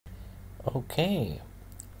Okay,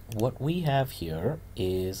 what we have here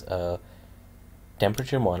is a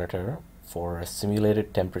temperature monitor for a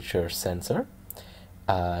simulated temperature sensor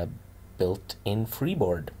uh, built in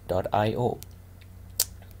freeboard.io.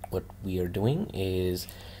 What we are doing is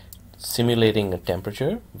simulating a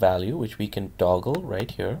temperature value which we can toggle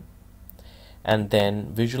right here, and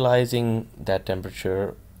then visualizing that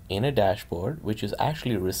temperature in a dashboard which is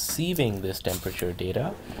actually receiving this temperature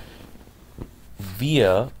data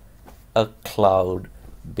via a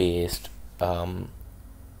cloud-based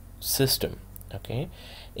system. Okay,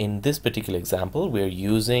 in this particular example, we're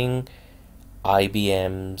using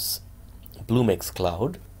IBM's BlueMix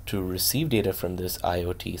cloud to receive data from this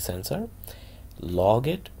IoT sensor, log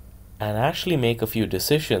it, and actually make a few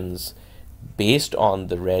decisions based on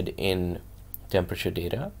the read in temperature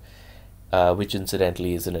data, which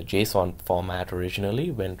incidentally is in a JSON format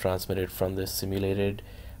originally when transmitted from this simulated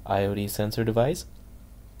IoT sensor device,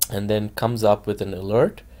 and then comes up with an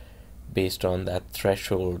alert based on that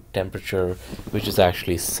threshold temperature, which is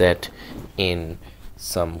actually set in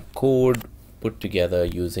some code put together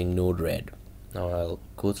using NodeRED. Now I'll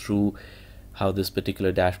go through how this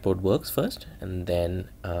particular dashboard works first, and then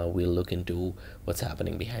we'll look into what's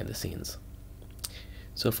happening behind the scenes.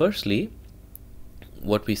 So firstly,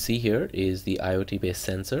 what we see here is the IoT-based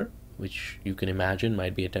sensor, which you can imagine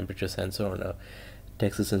might be a temperature sensor on a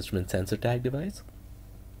Texas Instruments sensor tag device.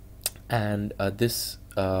 And this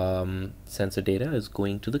sensor data is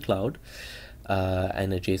going to the cloud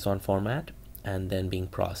in a JSON format and then being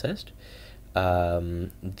processed.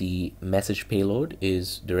 The message payload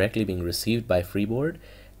is directly being received by Freeboard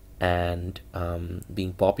and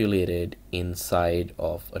being populated inside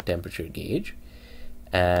of a temperature gauge.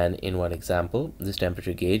 And in one example, this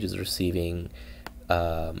temperature gauge is receiving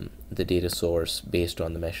the data source based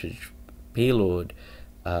on the message payload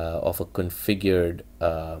of a configured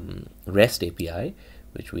REST API,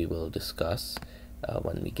 which we will discuss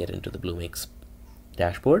when we get into the BlueMix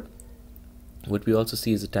dashboard. What we also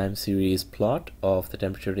see is a time series plot of the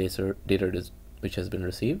temperature data which has been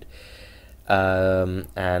received, and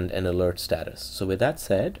an alert status. So with that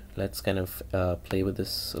said, let's kind of play with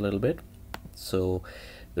this a little bit. So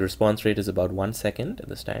the response rate is about 1 second at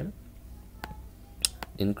this time.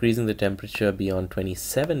 Increasing the temperature beyond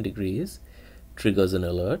 27 degrees triggers an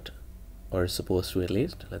alert, or is supposed to at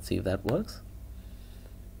least. Let's see if that works.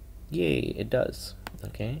 Yay, it does.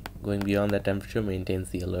 Okay, going beyond that temperature maintains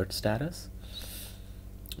the alert status,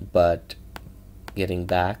 but getting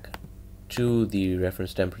back to the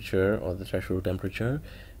reference temperature or the threshold temperature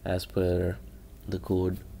as per the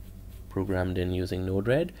code programmed in using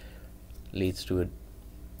NodeRED leads to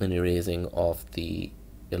an erasing of the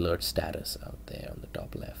alert status out there on the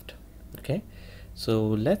top left. Okay, so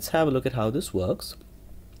let's have a look at how this works.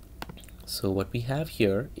 So what we have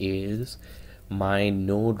here is my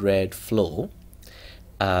NodeRED flow.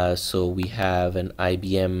 So we have an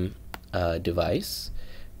IBM device,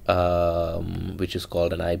 which is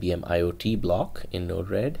called an IBM IoT block in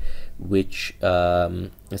NodeRED, which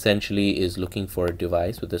essentially is looking for a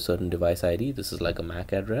device with a certain device ID. This is like a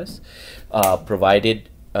MAC address, provided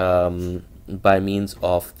by means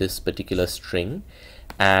of this particular string,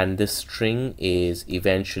 and this string is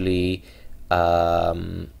eventually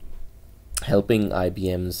helping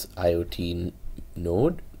IBM's IoT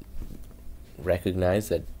node recognize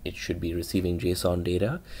that it should be receiving JSON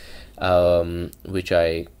data, which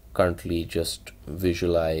I currently just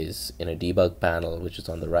visualize in a debug panel, which is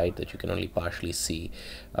on the right, that you can only partially see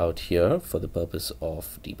out here for the purpose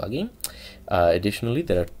of debugging. Additionally,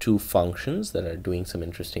 there are two functions that are doing some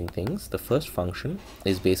interesting things. The first function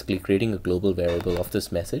is basically creating a global variable of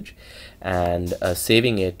this message and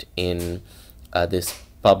saving it in this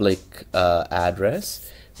public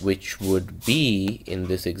address, which would be, in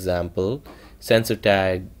this example, sensor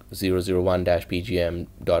tag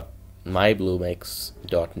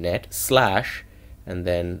 001-bgm.mybluemix.net/ and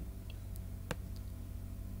then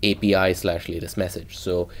API/latest message.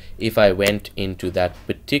 So if I went into that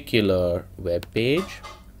particular web page,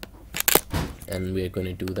 and we're going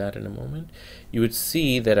to do that in a moment, you would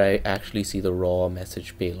see that I actually see the raw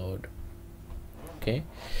message payload. Okay,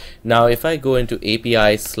 now if I go into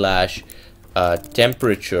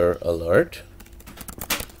API/temperature alert,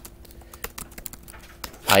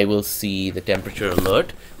 I will see the temperature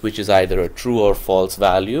alert, which is either a true or false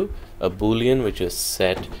value, a boolean which is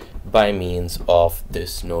set by means of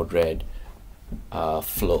this NodeRED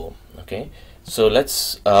flow. Okay, so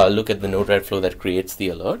let's look at the NodeRED flow that creates the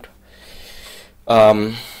alert.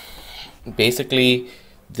 Basically,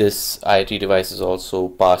 this IoT device is also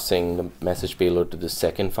passing the message payload to the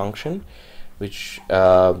second function, which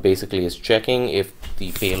basically is checking if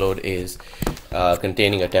the payload is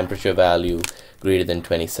containing a temperature value greater than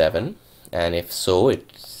 27, and if so,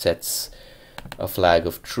 it sets a flag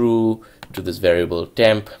of true to this variable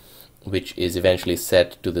temp, which is eventually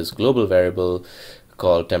set to this global variable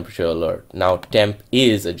called temperature alert. Now temp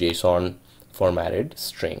is a JSON formatted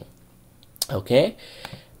string. Okay,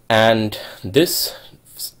 and this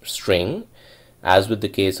string, as with the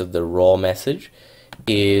case of the raw message,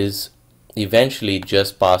 is eventually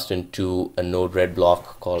just passed into a NodeRED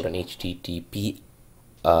block called an HTTP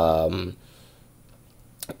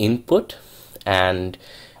input, and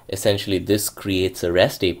essentially this creates a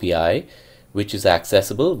REST API which is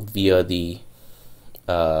accessible via the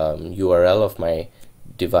URL of my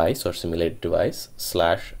device or simulated device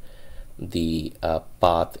slash the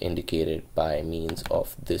path indicated by means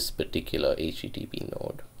of this particular HTTP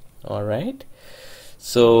node. All right,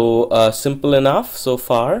 so simple enough so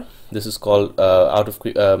far. This is called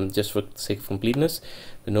just for sake of completeness,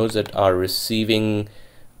 the nodes that are receiving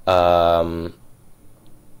that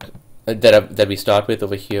we start with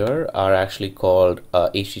over here are actually called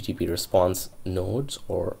HTTP response nodes,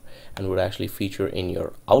 and would actually feature in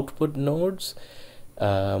your output nodes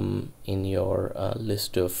in your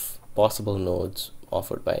list of possible nodes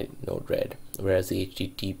offered by NodeRED, whereas the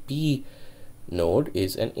HTTP node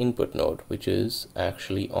is an input node, which is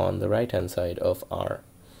actually on the right hand side of our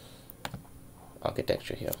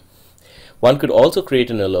architecture here. One could also create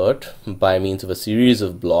an alert by means of a series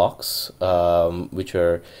of blocks which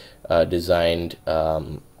are designed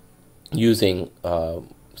using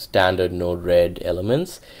standard NodeRED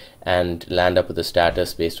elements and land up with a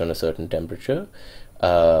status based on a certain temperature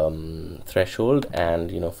threshold.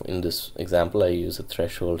 And in this example I use a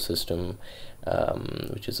threshold system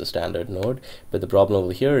which is a standard node, but the problem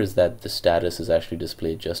over here is that the status is actually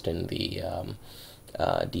displayed just in the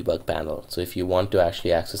debug panel. So if you want to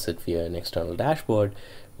actually access it via an external dashboard,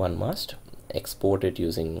 one must export the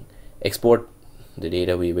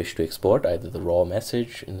data we wish to export, either the raw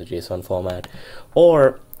message in the JSON format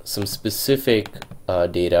or some specific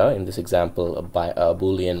data, in this example a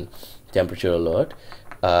Boolean temperature alert,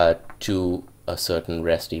 to a certain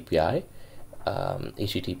REST API,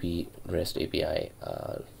 HTTP REST API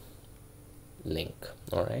link,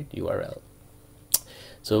 all right, URL.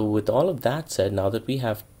 So with all of that said, now that we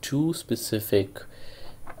have two specific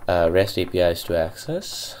REST APIs to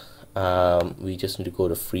access, we just need to go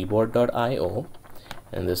to freeboard.io.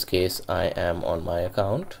 In this case, I am on my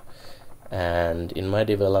account, and in my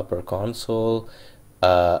developer console,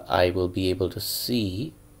 I will be able to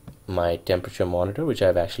see my temperature monitor, which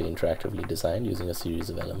I've actually interactively designed using a series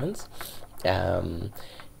of elements, and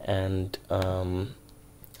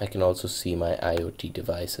I can also see my IoT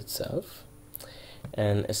device itself.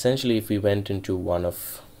 And essentially, if we went into one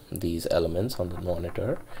of these elements on the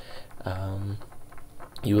monitor,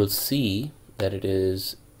 you will see that it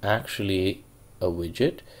is actually a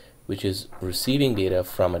widget which is receiving data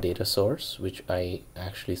from a data source, which I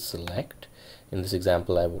actually select. In this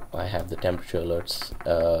example, I have the temperature alerts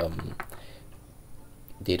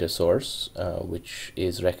data source, which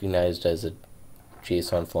is recognized as a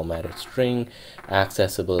JSON formatted string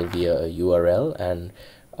accessible via a URL, and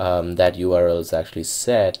that URL is actually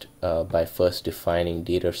set by first defining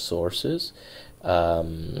data sources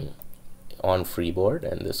on Freeboard,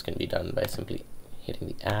 and this can be done by simply hitting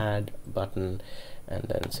the add button and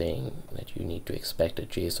then saying that you need to expect a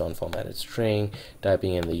JSON formatted string,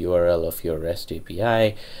 typing in the URL of your REST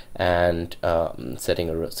API, and setting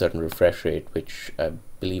a certain refresh rate, which I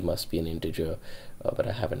believe must be an integer, but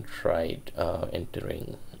I haven't tried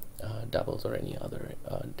entering doubles or any other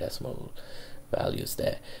decimal values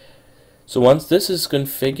there. So once this is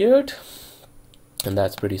configured, and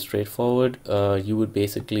that's pretty straightforward, you would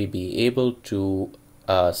basically be able to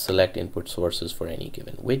select input sources for any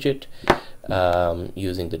given widget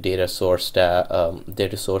using the data source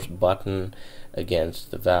button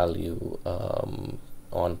against the value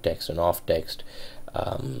on text and off text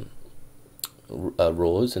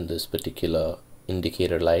rows in this particular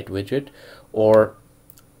indicator light widget, or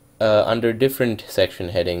under different section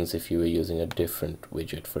headings if you were using a different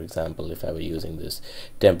widget. For example, if I were using this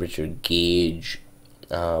temperature gauge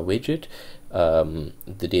widget,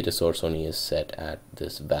 the data source only is set at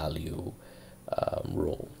this value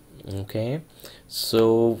row. Okay,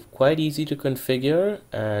 so quite easy to configure,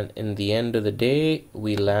 and in the end of the day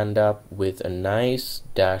we land up with a nice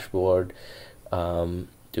dashboard to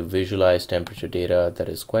visualize temperature data that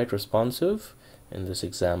is quite responsive. In this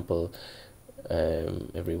example,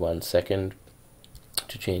 every 1 second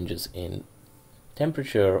to changes in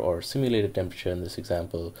temperature or simulated temperature in this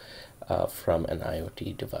example from an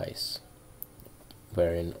IoT device.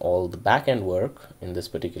 wherein all the backend work in this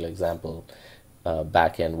particular example,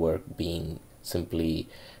 backend work being simply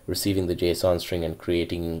receiving the JSON string and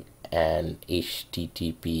creating an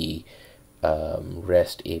HTTP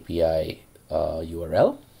REST API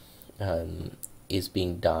URL, is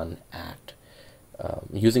being done at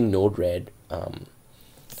using NodeRED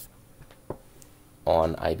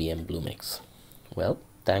on IBM BlueMix. Well,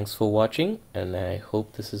 thanks for watching, and I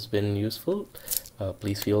hope this has been useful.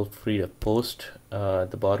 Please feel free to post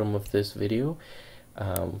at the bottom of this video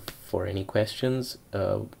for any questions,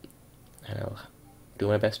 and I'll do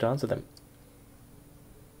my best to answer them.